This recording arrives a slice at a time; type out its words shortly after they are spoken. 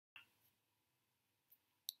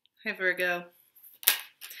Hi Virgo.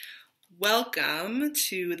 Welcome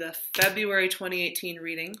to the February 2018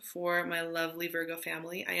 reading for my lovely Virgo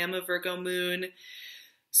family. I am a Virgo moon,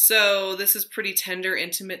 so this is pretty tender,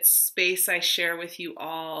 intimate space I share with you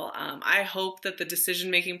all. I hope that the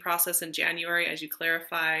decision-making process in January, as you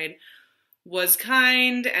clarified, was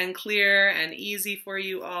kind and clear and easy for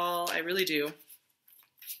you all. I really do.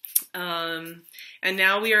 And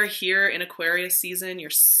now we are here in Aquarius season,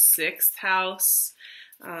 your 6th house.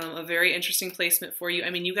 A very interesting placement for you.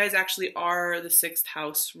 I mean, you guys actually are the 6th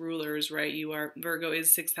house rulers, right? Virgo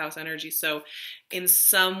is 6th house energy. So in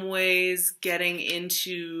some ways, getting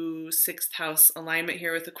into 6th house alignment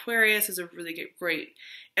here with Aquarius is a really great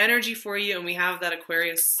energy for you. And we have that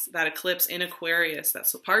eclipse in Aquarius,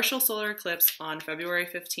 that's a partial solar eclipse on February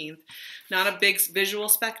 15th. Not a big visual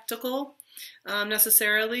spectacle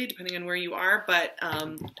necessarily, depending on where you are, but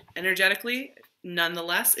energetically,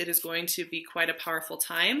 nonetheless, it is going to be quite a powerful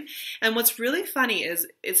time. And what's really funny is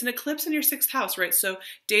it's an eclipse in your 6th house, right? So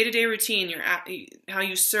day-to-day routine, how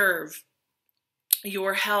you serve,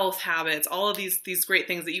 your health habits, all of these great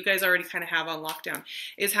things that you guys already kind of have on lockdown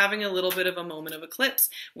is having a little bit of a moment of eclipse.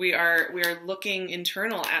 We are looking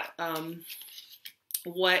internal at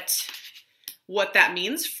what that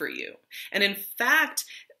means for you. And in fact,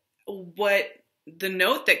 what the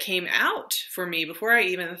note that came out for me before I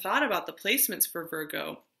even thought about the placements for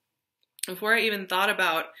Virgo, before I even thought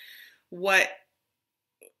about what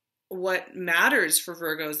matters for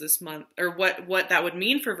Virgos this month, or what that would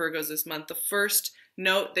mean for Virgos this month, the first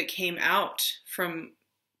note that came out from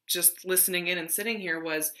just listening in and sitting here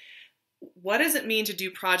was, what does it mean to do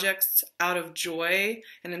projects out of joy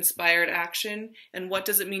and inspired action? And what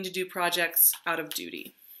does it mean to do projects out of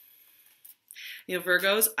duty? You know,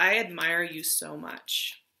 Virgos, I admire you so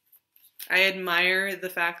much. I admire the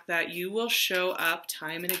fact that you will show up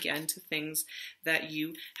time and again to things that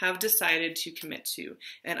you have decided to commit to.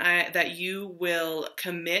 And that you will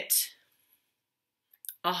commit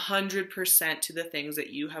 100% to the things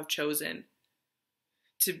that you have chosen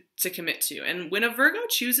to commit to. And when a Virgo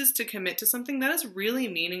chooses to commit to something, that is really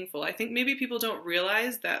meaningful. I think maybe people don't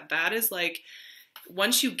realize that is like,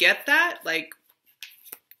 once you get that, like,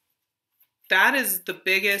 that is the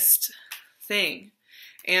biggest thing.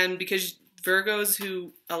 And because Virgos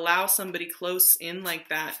who allow somebody close in like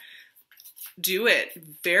that do it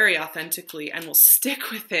very authentically and will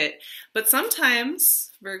stick with it. But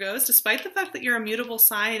sometimes, Virgos, despite the fact that you're a mutable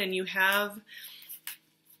sign and you have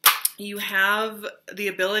the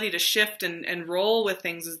ability to shift and roll with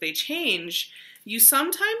things as they change, you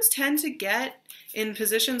sometimes tend to get in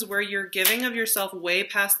positions where you're giving of yourself way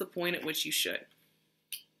past the point at which you should.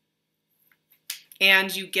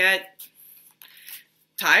 And you get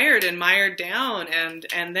tired and mired down,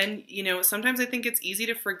 and then, you know, sometimes I think it's easy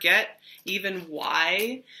to forget even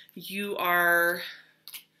why you are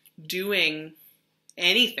doing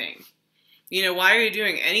anything. You know, why are you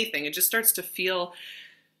doing anything? It just starts to feel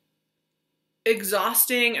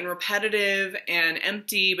exhausting and repetitive and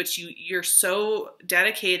empty, but you're so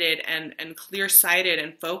dedicated and clear-sighted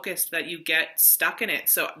and focused that you get stuck in it.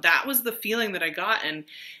 So that was the feeling that I got, and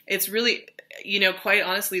it's really, you know, quite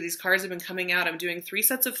honestly, these cards have been coming out. I'm doing 3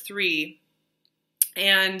 sets of 3,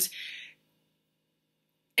 and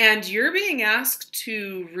you're being asked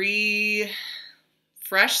to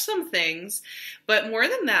refresh some things, but more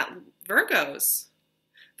than that, Virgos,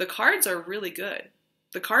 the cards are really good.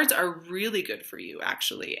 The cards are really good for you,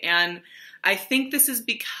 actually. And I think this is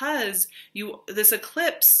because this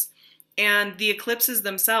eclipse and the eclipses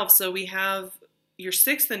themselves, so we have your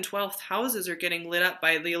 6th and 12th houses are getting lit up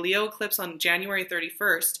by the Leo eclipse on January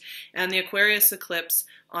 31st and the Aquarius eclipse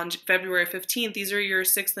on February 15th. These are your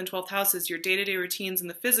 6th and 12th houses, your day-to-day routines and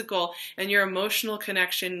the physical, and your emotional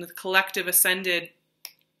connection with collective ascended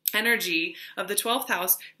energy of the 12th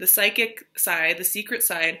house, the psychic side, the secret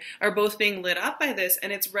side, are both being lit up by this,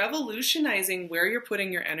 and it's revolutionizing where you're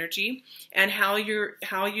putting your energy and how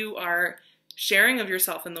you are sharing of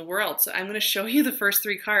yourself in the world. So I'm going to show you the first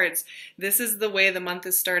 3 cards. This is the way the month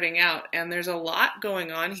is starting out, and there's a lot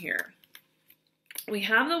going on here. We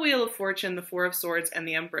have the Wheel of Fortune, the 4 of Swords, and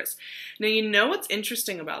the Empress. Now, you know what's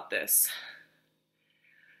interesting about this?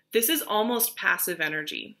 This is almost passive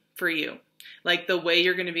energy for you. Like, the way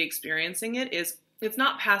you're going to be experiencing it it's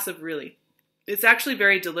not passive, really. It's actually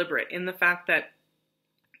very deliberate in the fact that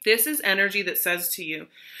this is energy that says to you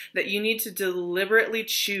that you need to deliberately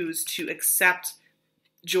choose to accept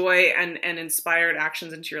joy and inspired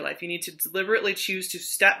actions into your life. You need to deliberately choose to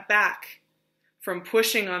step back from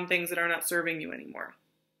pushing on things that are not serving you anymore.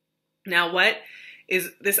 Now, what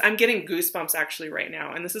is this? I'm getting goosebumps actually right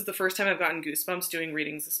now, and this is the first time I've gotten goosebumps doing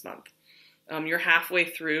readings this month. You're halfway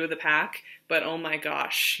through the pack, but oh my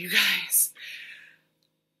gosh, you guys.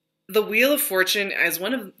 The Wheel of Fortune is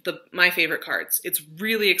one of my favorite cards. It's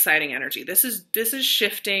really exciting energy. This is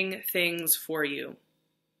shifting things for you.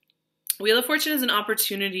 Wheel of Fortune is an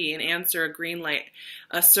opportunity, an answer, a green light,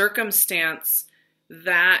 a circumstance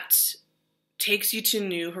that takes you to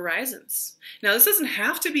new horizons. Now, this doesn't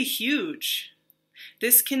have to be huge.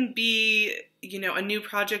 This can be, a new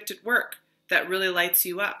project at work that really lights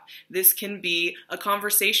you up. This can be a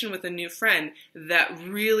conversation with a new friend that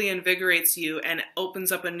really invigorates you and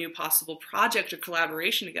opens up a new possible project or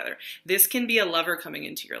collaboration together. This can be a lover coming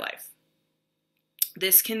into your life.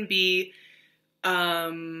 This can be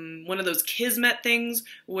one of those KISMET things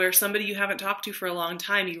where somebody you haven't talked to for a long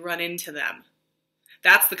time, you run into them.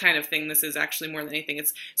 That's the kind of thing this is actually more than anything.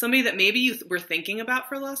 It's somebody that maybe you were thinking about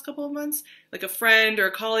for the last couple of months, like a friend or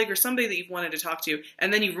a colleague or somebody that you've wanted to talk to,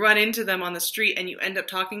 and then you run into them on the street and you end up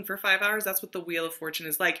talking for 5 hours. That's what the Wheel of Fortune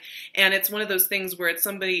is like. And it's one of those things where it's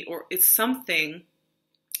somebody or it's something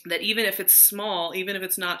that even if it's small, even if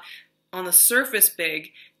it's not on the surface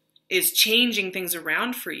big, is changing things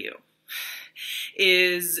around for you.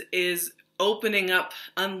 Is opening up,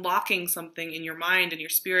 unlocking something in your mind and your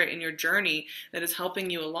spirit and your journey that is helping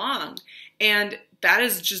you along. And that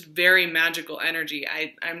is just very magical energy.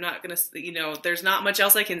 I'm not going to, there's not much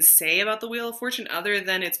else I can say about the Wheel of Fortune other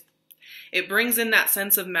than it brings in that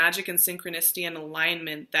sense of magic and synchronicity and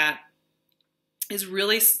alignment that is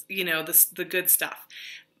really, the good stuff.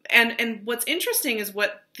 And what's interesting is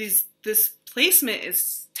what this placement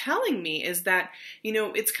is telling me is that,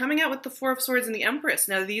 it's coming out with the Four of Swords and the Empress.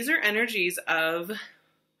 Now, these are energies of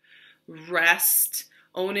rest,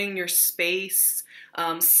 owning your space,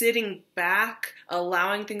 sitting back,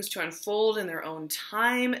 allowing things to unfold in their own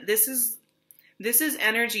time. This is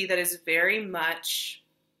energy that is very much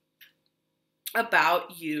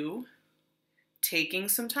about you taking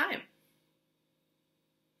some time.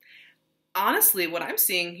 Honestly, what I'm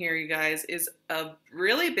seeing here, you guys, is a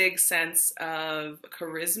really big sense of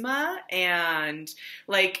charisma and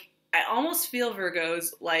I almost feel,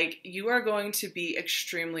 Virgos, like you are going to be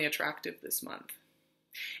extremely attractive this month.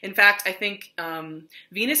 In fact, I think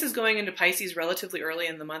Venus is going into Pisces relatively early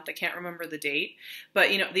in the month. I can't remember the date, but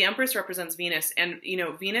the Empress represents Venus, and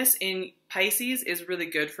Venus in Pisces is really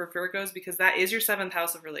good for Virgos because that is your 7th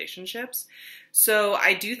house of relationships. So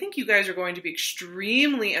I do think you guys are going to be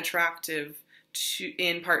extremely attractive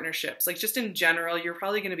in partnerships. Like just in general, you're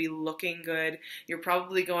probably going to be looking good. You're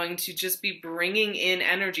probably going to just be bringing in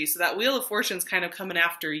energy. So that Wheel of Fortune's kind of coming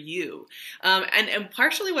after you. And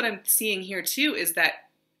partially what I'm seeing here too is that,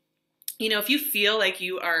 if you feel like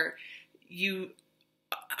you are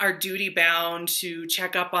duty bound to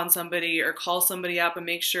check up on somebody or call somebody up and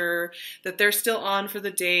make sure that they're still on for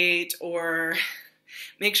the date or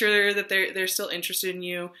make sure that they're still interested in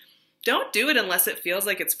you, don't do it unless it feels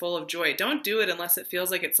like it's full of joy. Don't do it unless it feels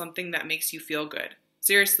like it's something that makes you feel good.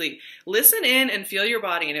 Seriously, listen in and feel your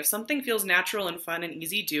body. And if something feels natural and fun and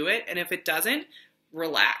easy, do it. And if it doesn't,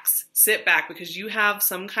 relax. Sit back because you have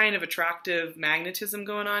some kind of attractive magnetism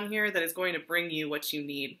going on here that is going to bring you what you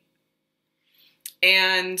need.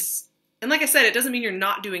 And like I said, it doesn't mean you're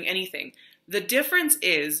not doing anything. The difference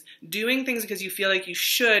is doing things because you feel like you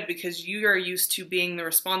should because you are used to being the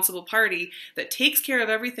responsible party that takes care of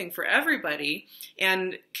everything for everybody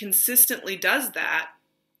and consistently does that.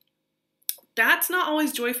 That's not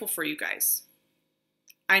always joyful for you guys.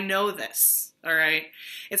 I know this, all right?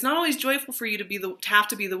 It's not always joyful for you to have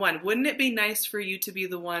to be the one. Wouldn't it be nice for you to be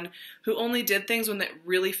the one who only did things when it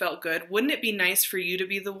really felt good? Wouldn't it be nice for you to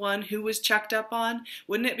be the one who was checked up on?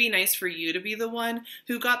 Wouldn't it be nice for you to be the one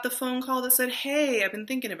who got the phone call that said, "Hey, I've been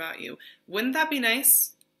thinking about you"? Wouldn't that be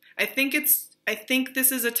nice? I think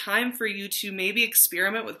this is a time for you to maybe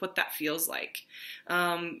experiment with what that feels like.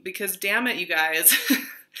 Because damn it, you guys,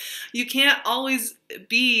 you can't always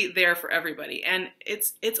be there for everybody. And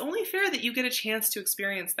it's only fair that you get a chance to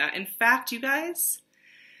experience that. In fact, you guys,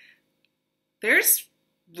 there's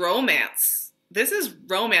romance. This is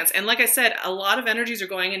romance. And like I said, a lot of energies are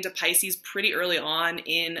going into Pisces pretty early on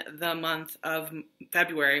in the month of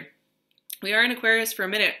February. We are in Aquarius for a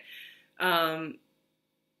minute.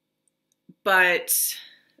 But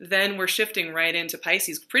then we're shifting right into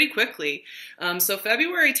Pisces pretty quickly. So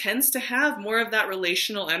February tends to have more of that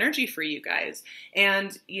relational energy for you guys.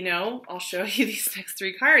 And, I'll show you these next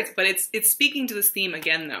 3 cards, but it's speaking to this theme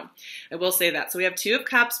again, though. I will say that. So we have 2 of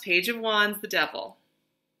Cups, Page of Wands, the Devil.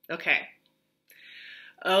 Okay.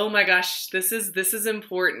 Oh my gosh, this is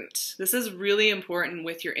important. This is really important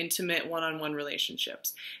with your intimate one-on-one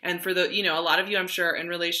relationships. And for a lot of you, I'm sure, in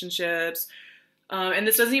relationships, And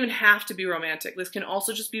this doesn't even have to be romantic. This can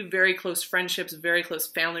also just be very close friendships, very close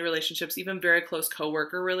family relationships, even very close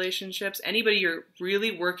coworker relationships. Anybody you're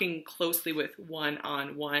really working closely with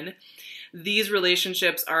one-on-one. These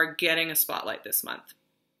relationships are getting a spotlight this month.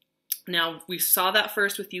 Now, we saw that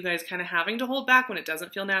first with you guys kind of having to hold back when it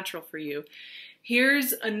doesn't feel natural for you.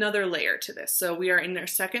 Here's another layer to this. So we are in our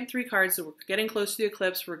second 3 cards, so we're getting close to the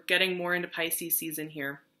eclipse. We're getting more into Pisces season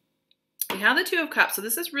here. We have the 2 of Cups, so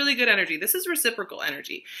this is really good energy. This is reciprocal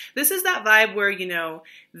energy. This is that vibe where, you know,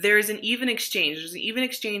 there's an even exchange. There's an even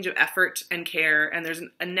exchange of effort and care, and there's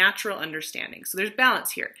a natural understanding. So there's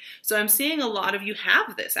balance here. So I'm seeing a lot of you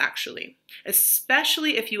have this, actually,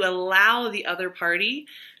 especially if you allow the other party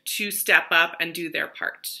to step up and do their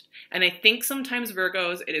part. And I think sometimes,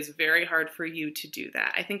 Virgos, it is very hard for you to do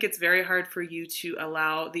that. I think it's very hard for you to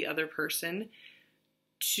allow the other person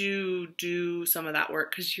to do some of that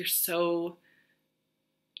work because you're so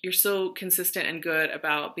consistent and good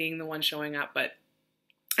about being the one showing up. But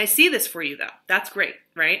I see this for you, though. That's great,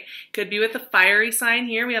 right? Could be with the fiery sign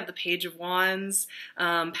here. We have the Page of Wands,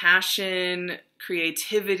 passion,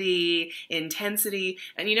 creativity, intensity.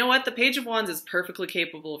 And you know what? The Page of Wands is perfectly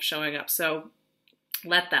capable of showing up. So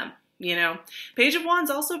let them. You know, Page of Wands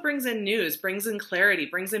also brings in news, brings in clarity,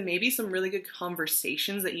 brings in maybe some really good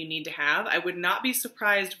conversations that you need to have. I would not be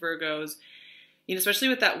surprised, Virgos, you know, especially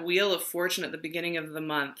with that Wheel of Fortune at the beginning of the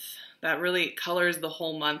month. That really colors the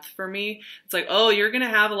whole month for me. It's like, oh, you're going to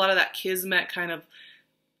have a lot of that KISMET kind of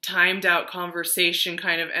timed out conversation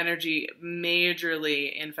kind of energy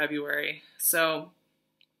majorly in February. So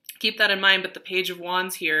keep that in mind. But the Page of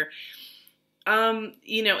Wands here,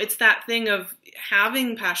 you know, it's that thing of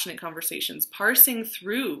having passionate conversations, parsing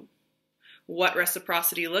through what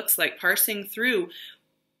reciprocity looks like, parsing through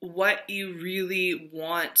what you really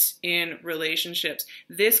want in relationships.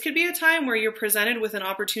 This could be a time where you're presented with an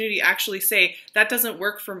opportunity to actually say, that doesn't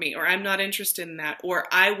work for me, or I'm not interested in that, or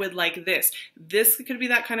I would like this. This could be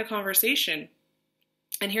that kind of conversation.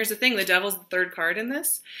 And here's the thing, the Devil's the 3rd card in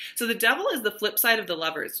this. So the Devil is the flip side of the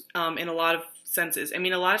Lovers in a lot of senses. I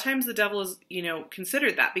mean, a lot of times the Devil is, you know,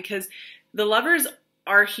 considered that because the Lovers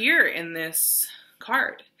are here in this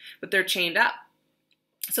card, but they're chained up.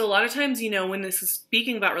 So a lot of times, you know, when this is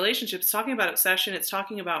speaking about relationships, it's talking about obsession, it's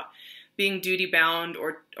talking about being duty bound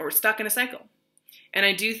or stuck in a cycle. And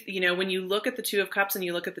I do, you know, when you look at the 2 of Cups and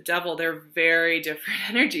you look at the Devil, they're very different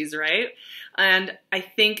energies, right? And I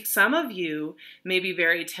think some of you may be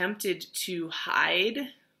very tempted to hide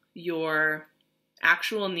your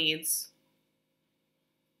actual needs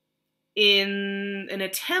in an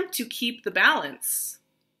attempt to keep the balance.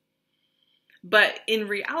 But in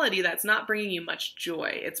reality, that's not bringing you much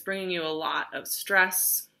joy. It's bringing you a lot of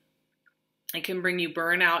stress. It can bring you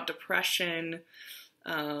burnout, depression,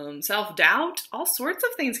 self-doubt. All sorts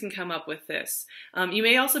of things can come up with this. You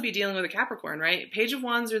may also be dealing with a Capricorn, right? Page of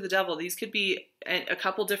Wands or the Devil. These could be a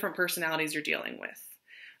couple different personalities you're dealing with.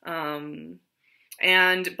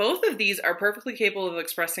 And both of these are perfectly capable of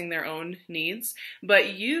expressing their own needs,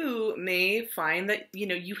 but you may find that, you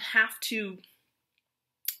know, you have to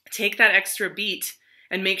take that extra beat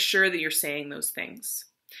and make sure that you're saying those things.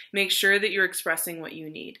 Make sure that you're expressing what you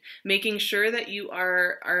need. Making sure that you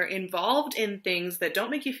are involved in things that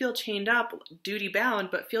don't make you feel chained up, duty bound,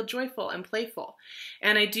 but feel joyful and playful.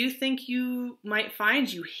 And I do think you might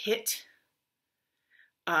find you hit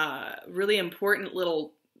really important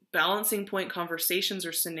little balancing point conversations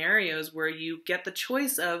or scenarios where you get the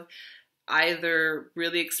choice of either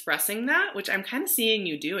really expressing that, which I'm kind of seeing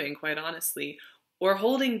you doing, quite honestly, or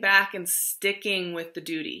holding back and sticking with the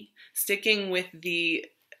duty, sticking with the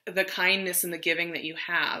kindness and the giving that you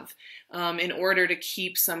have in order to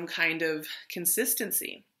keep some kind of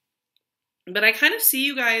consistency. But I kind of see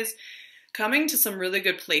you guys coming to some really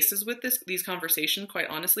good places with these conversations, quite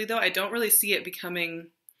honestly, though. I don't really see it becoming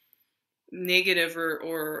negative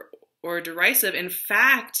or derisive. In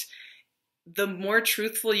fact, the more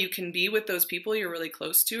truthful you can be with those people you're really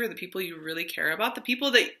close to, or the people you really care about, the people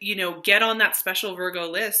that, you know, get on that special Virgo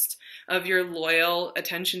list of your loyal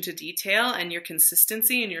attention to detail and your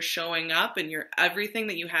consistency and your showing up and your everything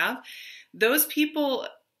that you have, those people,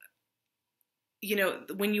 you know,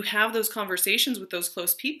 when you have those conversations with those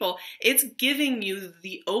close people, it's giving you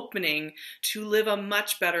the opening to live a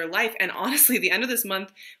much better life. And honestly, the end of this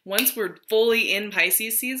month, once we're fully in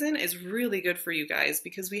Pisces season, is really good for you guys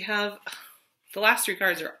because we have the last 3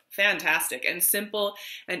 cards are fantastic and simple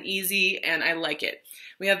and easy, and I like it.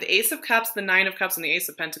 We have the Ace of Cups, the 9 of Cups, and the Ace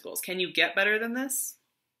of Pentacles. Can you get better than this?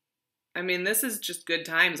 I mean, this is just good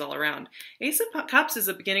times all around. Ace of Cups is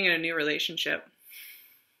the beginning of a new relationship.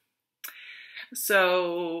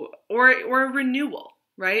 So, or a renewal.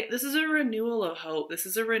 right? This is a renewal of hope. This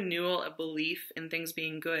is a renewal of belief in things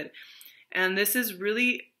being good. And this is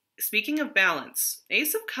really, speaking of balance,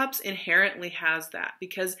 Ace of Cups inherently has that,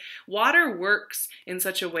 because water works in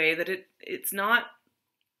such a way that it's not,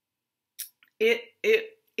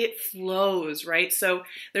 it flows, right? So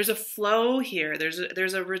there's a flow here. There's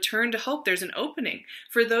a return to hope. There's an opening.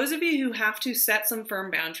 For those of you who have to set some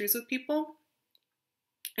firm boundaries with people,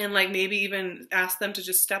 and like maybe even ask them to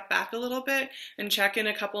just step back a little bit and check in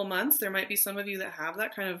a couple months. There might be some of you that have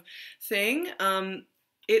that kind of thing.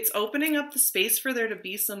 It's opening up the space for there to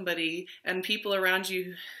be somebody and people around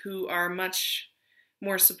you who are much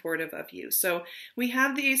more supportive of you. So we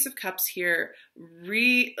have the Ace of Cups here,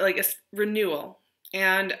 like a renewal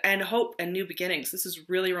and hope and new beginnings. This is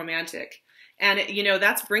really romantic. And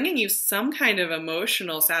that's bringing you some kind of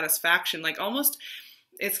emotional satisfaction, like almost,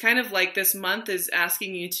 it's kind of like this month is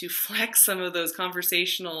asking you to flex some of those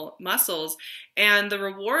conversational muscles. And the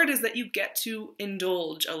reward is that you get to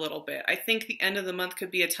indulge a little bit. I think the end of the month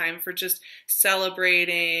could be a time for just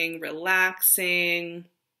celebrating, relaxing,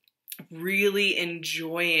 really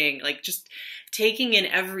enjoying, like just taking in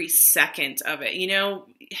every second of it.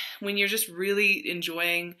 When you're just really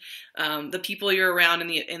enjoying the people you're around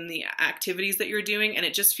and the activities that you're doing, and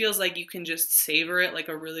it just feels like you can just savor it like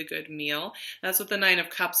a really good meal. That's what the Nine of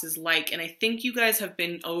Cups is like. And I think you guys have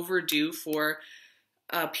been overdue for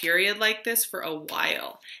a period like this for a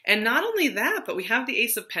while. And not only that, but we have the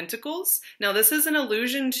Ace of Pentacles. Now, this is an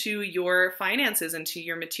allusion to your finances and to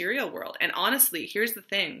your material world. And honestly, here's the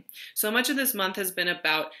thing. So much of this month has been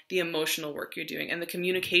about the emotional work you're doing and the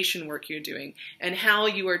communication work you're doing and how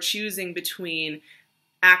you are choosing between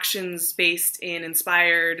actions based in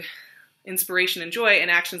inspiration and joy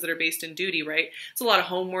and actions that are based in duty, right? It's a lot of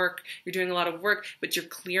homework. You're doing a lot of work, but you're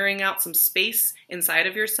clearing out some space inside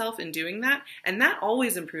of yourself in doing that. And that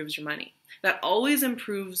always improves your money. That always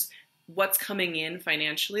improves what's coming in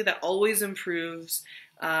financially. That always improves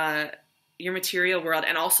your material world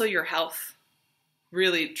and also your health.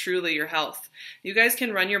 Really, truly your health. You guys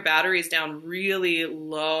can run your batteries down really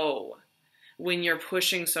low when you're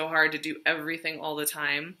pushing so hard to do everything all the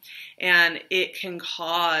time, and it can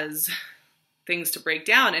cause things to break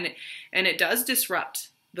down, and it does disrupt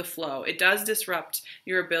the flow. It does disrupt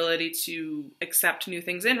your ability to accept new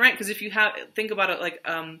things in, right? Because if you think about it like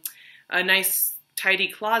a nice tidy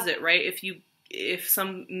closet, right? If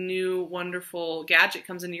some new wonderful gadget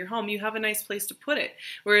comes into your home, you have a nice place to put it.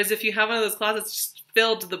 Whereas if you have one of those closets just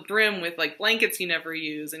filled to the brim with like blankets you never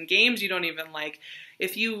use and games you don't even like,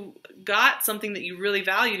 if you got something that you really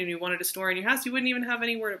valued and you wanted to store in your house, you wouldn't even have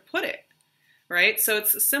anywhere to put it, right? So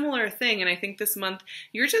it's a similar thing. And I think this month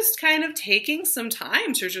you're just kind of taking some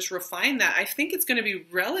time to just refine that. I think it's going to be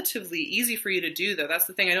relatively easy for you to do, though. That's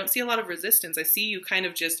the thing. I don't see a lot of resistance. I see you kind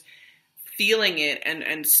of just feeling it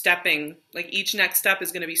and stepping, like each next step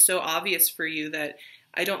is going to be so obvious for you that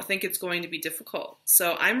I don't think it's going to be difficult.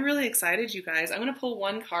 So I'm really excited, you guys. I'm going to pull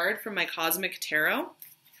one card from my Cosmic Tarot,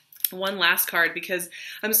 one last card, because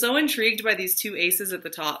I'm so intrigued by these two aces at the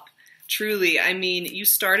top. Truly, I mean, you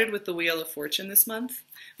started with the Wheel of Fortune this month,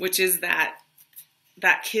 which is that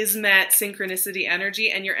Kismet synchronicity energy,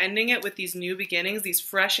 and you're ending it with these new beginnings, these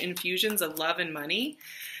fresh infusions of love and money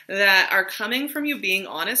that are coming from you being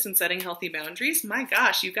honest and setting healthy boundaries. My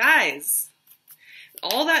gosh, you guys,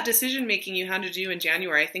 all that decision making you had to do in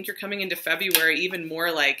January, I think you're coming into February even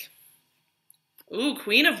more like, ooh,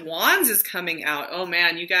 Queen of Wands is coming out. Oh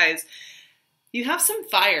man, you guys, you have some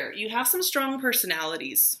fire. You have some strong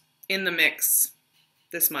personalities in the mix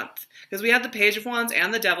this month, because we have the Page of Wands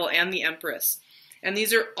and the Devil and the Empress. And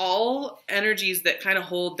these are all energies that kind of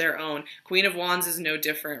hold their own. Queen of Wands is no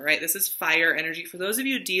different, right? This is fire energy. For those of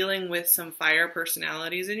you dealing with some fire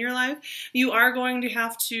personalities in your life, you are going to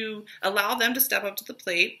have to allow them to step up to the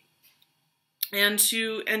plate and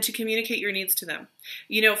to communicate your needs to them.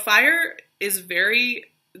 Fire is very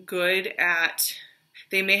good at,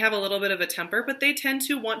 they may have a little bit of a temper, but they tend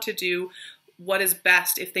to want to do what is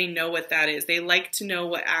best if they know what that is. They like to know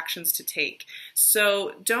what actions to take.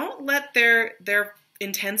 So don't let their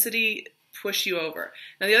intensity push you over.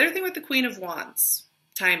 Now, the other thing with the Queen of Wands,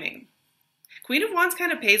 timing. Queen of Wands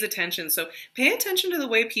kind of pays attention. So pay attention to the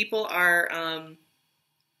way people are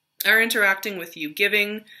interacting with you,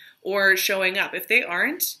 giving or showing up. If they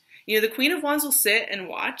aren't, the Queen of Wands will sit and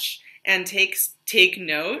watch and take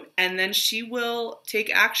note, and then she will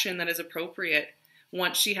take action that is appropriate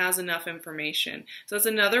once she has enough information. So that's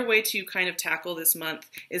another way to kind of tackle this month,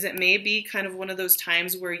 is it may be kind of one of those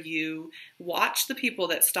times where you watch the people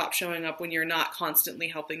that stop showing up when you're not constantly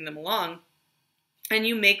helping them along, and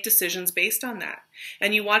you make decisions based on that.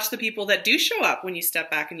 And you watch the people that do show up when you step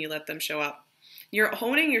back and you let them show up. You're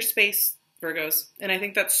honing your space, Virgos, and I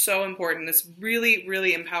think that's so important. This really,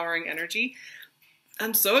 really empowering energy.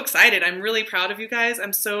 I'm so excited. I'm really proud of you guys.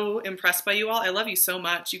 I'm so impressed by you all. I love you so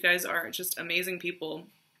much. You guys are just amazing people.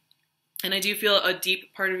 And I do feel a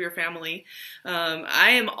deep part of your family.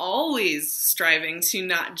 I am always striving to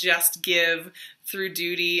not just give through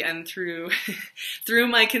duty and through through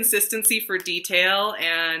my consistency for detail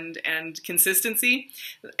and consistency,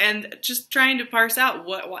 and just trying to parse out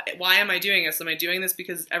why am I doing this? Am I doing this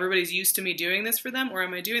because everybody's used to me doing this for them, or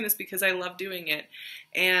am I doing this because I love doing it?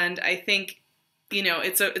 And I think, you know,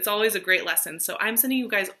 it's always a great lesson. So I'm sending you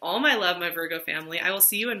guys all my love, my Virgo family. I will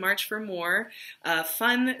see you in March for more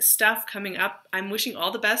fun stuff coming up. I'm wishing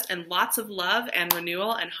all the best and lots of love and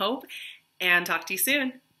renewal and hope, and talk to you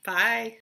soon. Bye.